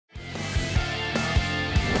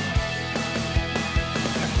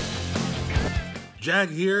Jag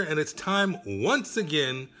here, and it's time once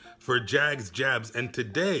again for Jag's Jabs. And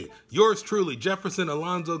today, yours truly, Jefferson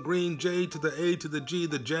Alonzo Green, J to the A to the G,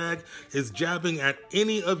 the Jag, is jabbing at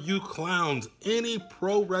any of you clowns, any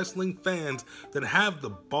pro wrestling fans that have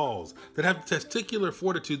the balls, that have testicular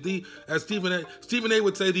fortitude, as Stephen A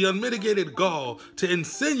would say, the unmitigated gall to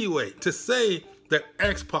insinuate, to say that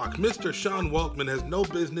X-Pac, Mr. Sean Waltman, has no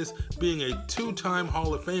business being a two-time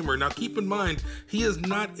Hall of Famer. Now keep in mind, he is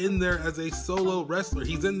not in there as a solo wrestler.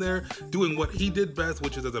 He's in there doing what he did best,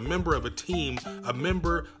 which is as a member of a team, a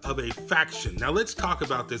member of a faction. Now let's talk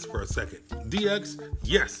about this for a second. DX,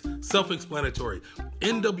 yes, self-explanatory.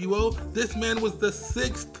 NWO, this man was the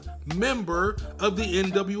 6th member of the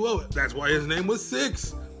NWO. That's why his name was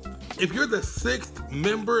 6. If you're the 6th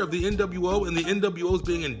member of the NWO and the NWO is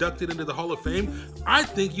being inducted into the Hall of Fame, I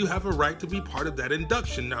think you have a right to be part of that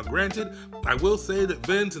induction. Now, granted, I will say that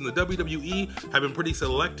Vince and the WWE have been pretty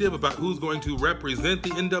selective about who's going to represent the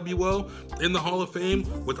NWO in the Hall of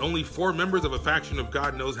Fame, with only 4 members of a faction of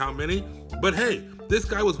God knows how many. But hey, this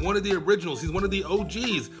guy was one of the originals. He's one of the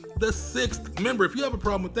OGs, the 6th member. If you have a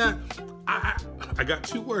problem with that, I got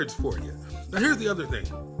 2 words for you. Now, here's the other thing.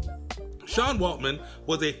 Sean Waltman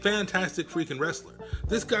was a fantastic freaking wrestler.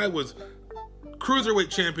 This guy was cruiserweight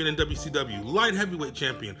champion in WCW, light heavyweight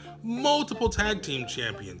champion, multiple tag team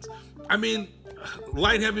champions. I mean,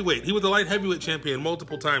 light heavyweight. He was a light heavyweight champion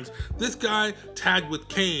multiple times. This guy tagged with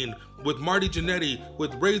Kane, with Marty Jannetty,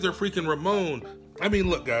 with Razor freaking Ramon. I mean,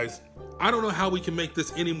 look, guys, I don't know how we can make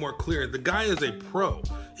this any more clear. The guy is a pro.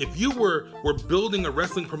 If you were building a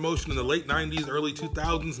wrestling promotion in the late 90s, early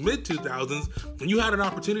 2000s, mid 2000s, and you had an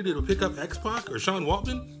opportunity to pick up X-Pac or Sean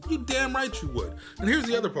Waltman, you damn right you would. And here's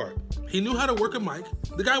the other part. He knew how to work a mic.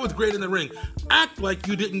 The guy was great in the ring. Act like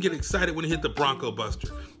you didn't get excited when he hit the Bronco Buster.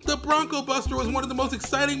 The Bronco Buster was one of the most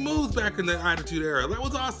exciting moves back in the Attitude Era. That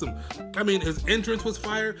was awesome. I mean, his entrance was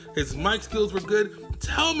fire. His mic skills were good.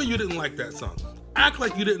 Tell me you didn't like that song. Act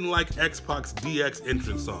like you didn't like X-Pac's DX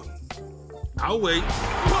entrance song. I'll wait.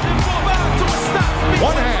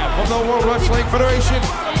 One half of the World Wrestling Federation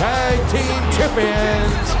Tag Team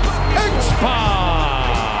Champions,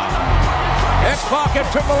 X-Pac. X-Pac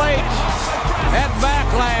and Triple H at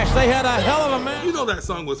Backlash. They had a hell of a match. You know that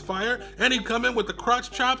song was fire. And he'd come in with the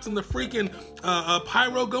crotch chops and the freaking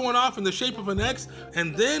pyro going off in the shape of an X.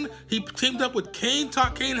 And then he teamed up with Kane,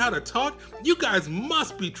 taught Kane how to talk. You guys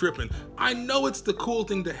must be tripping. I know it's the cool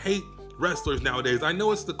thing to hate wrestlers nowadays. I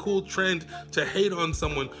know it's the cool trend to hate on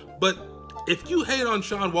someone, but if you hate on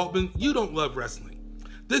Sean Waltman, you don't love wrestling.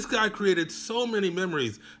 This guy created so many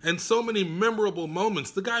memories and so many memorable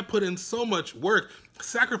moments. The guy put in so much work,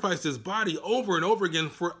 sacrificed his body over and over again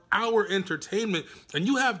for our entertainment, and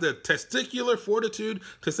you have the testicular fortitude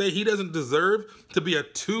to say he doesn't deserve to be a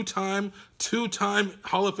two-time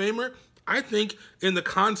Hall of Famer? I think in the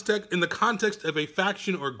context of a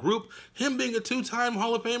faction or group, him being a 2-time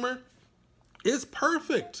Hall of Famer is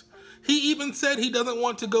perfect. He even said he doesn't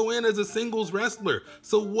want to go in as a singles wrestler.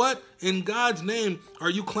 So what in God's name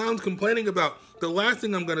are you clowns complaining about? The last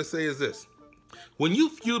thing I'm going to say is this. When you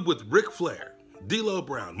feud with Ric Flair, D'Lo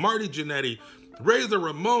Brown, Marty Jannetty, Razor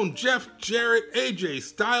Ramon, Jeff Jarrett, AJ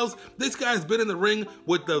Styles, this guy's been in the ring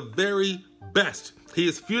with the very best. He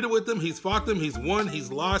has feuded with them, he's fought them, he's won,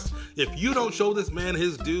 he's lost. If you don't show this man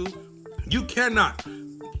his due, you cannot,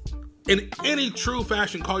 in any true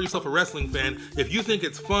fashion, call yourself a wrestling fan if you think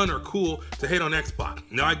it's fun or cool to hate on X-Pac.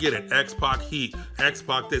 Now I get it, X-Pac heat,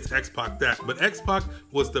 X-Pac this, X-Pac that, but X-Pac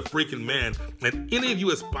was the freaking man. And any of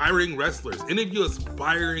you aspiring wrestlers, any of you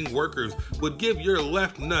aspiring workers would give your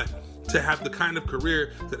left nut to have the kind of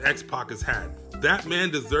career that X-Pac has had. That man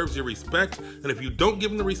deserves your respect, and if you don't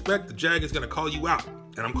give him the respect, the Jag is going to call you out.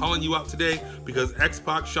 And I'm calling you out today because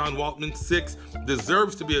X-Pac, Sean Waltman, 6,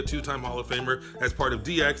 deserves to be a 2-time Hall of Famer as part of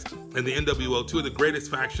DX and the NWO, 2 of the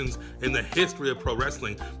greatest factions in the history of pro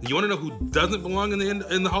wrestling. You want to know who doesn't belong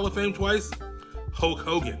in the Hall of Fame twice? Hulk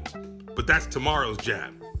Hogan. But that's tomorrow's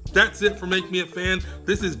jab. That's it for Make Me a Fan.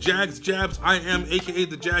 This is Jag's Jabs. I am, aka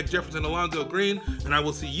the Jag, Jefferson Alonzo Green, and I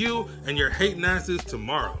will see you and your hating asses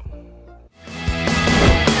tomorrow.